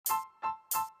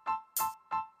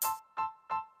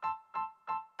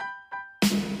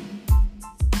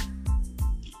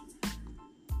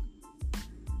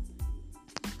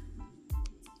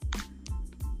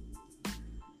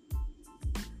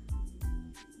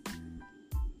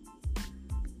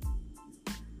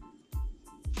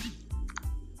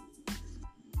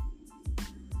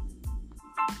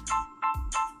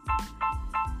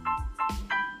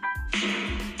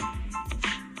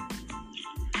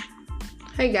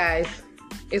Hey guys,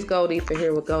 it's Gold Ether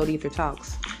here with Gold Ether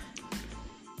Talks.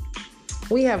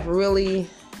 We have really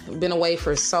been away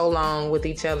for so long with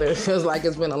each other. It feels like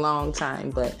it's been a long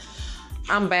time, but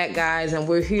I'm back, guys, and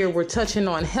we're here. We're touching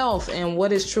on health and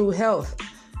what is true health,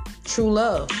 true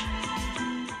love.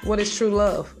 What is true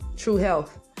love, true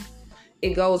health?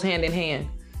 It goes hand in hand.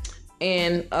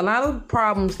 And a lot of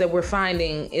problems that we're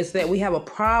finding is that we have a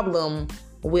problem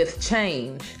with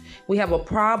change. We have a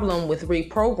problem with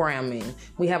reprogramming.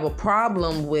 We have a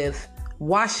problem with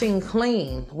washing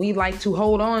clean. We like to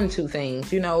hold on to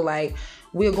things, like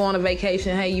we'll go on a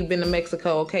vacation. Hey, you've been to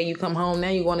Mexico. Okay, you come home. Now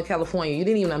you're going to California. You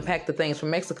didn't even unpack the things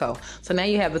from Mexico. So now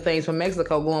you have the things from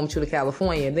Mexico going to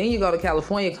California. Then you go to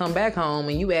California, come back home,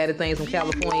 and you added things from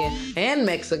California and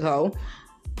Mexico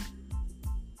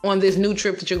on this new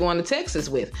trip that you're going to Texas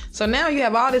with. So now you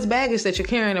have all this baggage that you're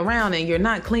carrying around and you're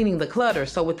not cleaning the clutter.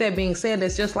 So with that being said,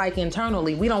 it's just like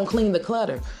internally, we don't clean the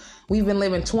clutter. We've been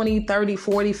living 20, 30,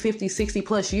 40, 50, 60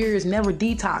 plus years, never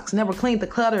detox, never cleaned the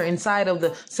clutter inside of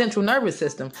the central nervous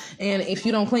system. And if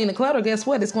you don't clean the clutter, guess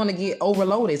what? It's going to get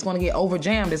overloaded. It's going to get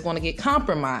overjammed. It's going to get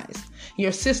compromised.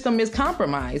 Your system is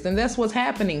compromised. And that's what's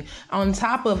happening on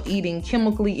top of eating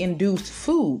chemically induced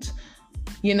foods.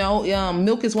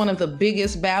 Milk is one of the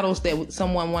biggest battles that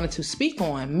someone wanted to speak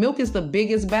on. Milk is the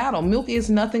biggest battle. Milk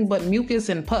is nothing but mucus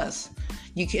and pus.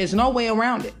 There's no way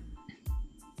around it.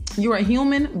 You're a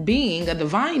human being, a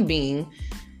divine being,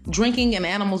 drinking an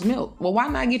animal's milk. Well, why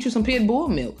not get you some pit bull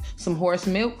milk, some horse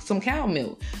milk, some cow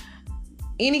milk?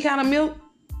 Any kind of milk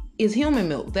is human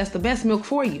milk. That's the best milk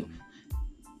for you.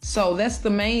 So that's the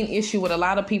main issue with a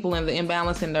lot of people in the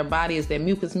imbalance in their body is that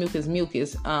mucus.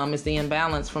 It's the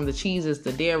imbalance from the cheeses,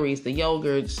 the dairies, the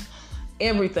yogurts,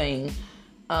 everything.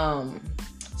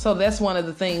 So that's one of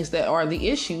the things that are the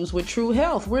issues with true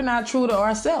health. We're not true to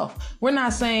ourselves. We're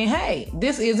not saying, hey,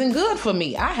 this isn't good for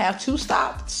me. I have to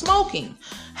stop smoking.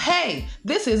 Hey,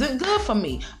 this isn't good for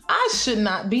me. I should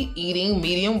not be eating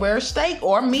medium rare steak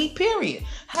or meat, period.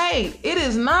 Hey, it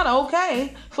is not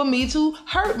okay for me to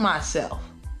hurt myself.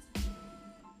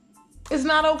 It's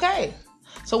not okay.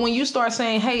 So when you start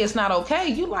saying, hey, it's not okay,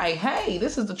 you like, hey,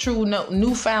 this is the true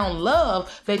newfound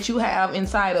love that you have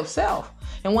inside of self.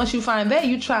 And once you find that,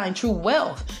 you find true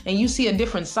wealth and you see a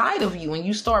different side of you and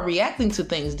you start reacting to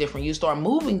things different. You start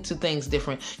moving to things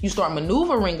different. You start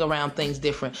maneuvering around things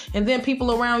different. And then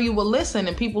people around you will listen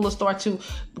and people will start to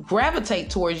gravitate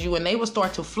towards you and they will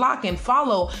start to flock and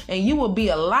follow and you will be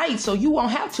a light. So you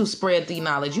won't have to spread the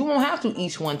knowledge. You won't have to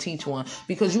each one teach one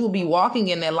because you will be walking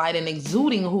in that light and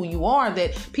exuding who you are,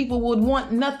 that people would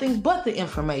want nothing but the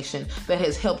information that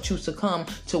has helped you succumb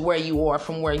to where you are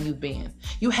from where you've been.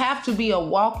 You have to be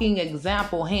a walking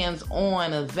example,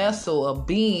 hands-on, a vessel, a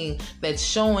being that's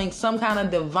showing some kind of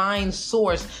divine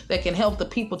source that can help the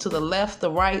people to the left,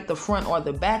 the right, the front, or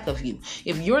the back of you.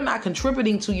 If you're not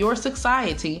contributing to your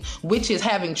society, which is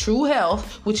having true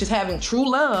health, which is having true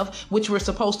love, which we're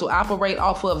supposed to operate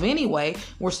off of anyway,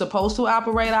 we're supposed to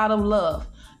operate out of love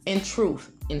and truth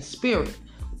and spirit.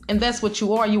 And that's what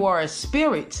you are. You are a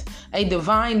spirit, a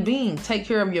divine being. Take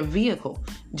care of your vehicle.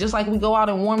 Just like we go out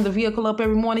and warm the vehicle up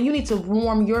every morning, you need to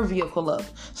warm your vehicle up.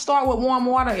 Start with warm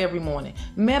water every morning.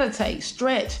 Meditate,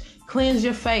 stretch, cleanse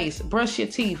your face, brush your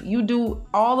teeth. You do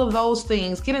all of those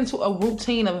things. Get into a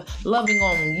routine of loving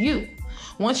on you.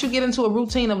 Once you get into a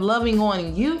routine of loving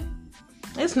on you,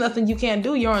 there's nothing you can't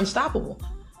do. You're unstoppable.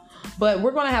 But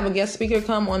we're going to have a guest speaker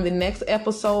come on the next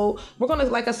episode. We're going to,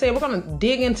 like I said, we're going to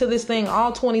dig into this thing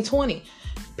all 2020.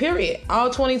 Period. All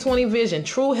 2020 vision.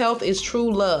 True health is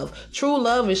true love. True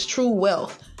love is true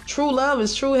wealth. True love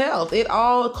is true health. It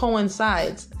all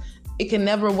coincides. It can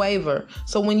never waver.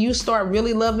 So when you start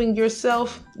really loving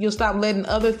yourself, you'll stop letting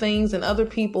other things and other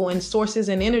people and sources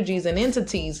and energies and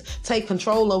entities take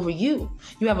control over you.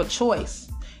 You have a choice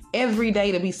every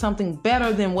day to be something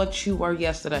better than what you were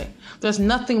yesterday. There's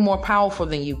nothing more powerful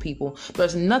than you, people.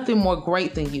 There's nothing more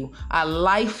great than you. I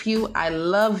like you. I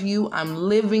love you. I'm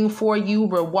living for you.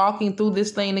 We're walking through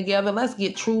this thing together. Let's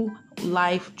get true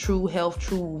life, true health,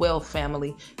 true wealth,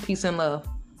 family. Peace and love.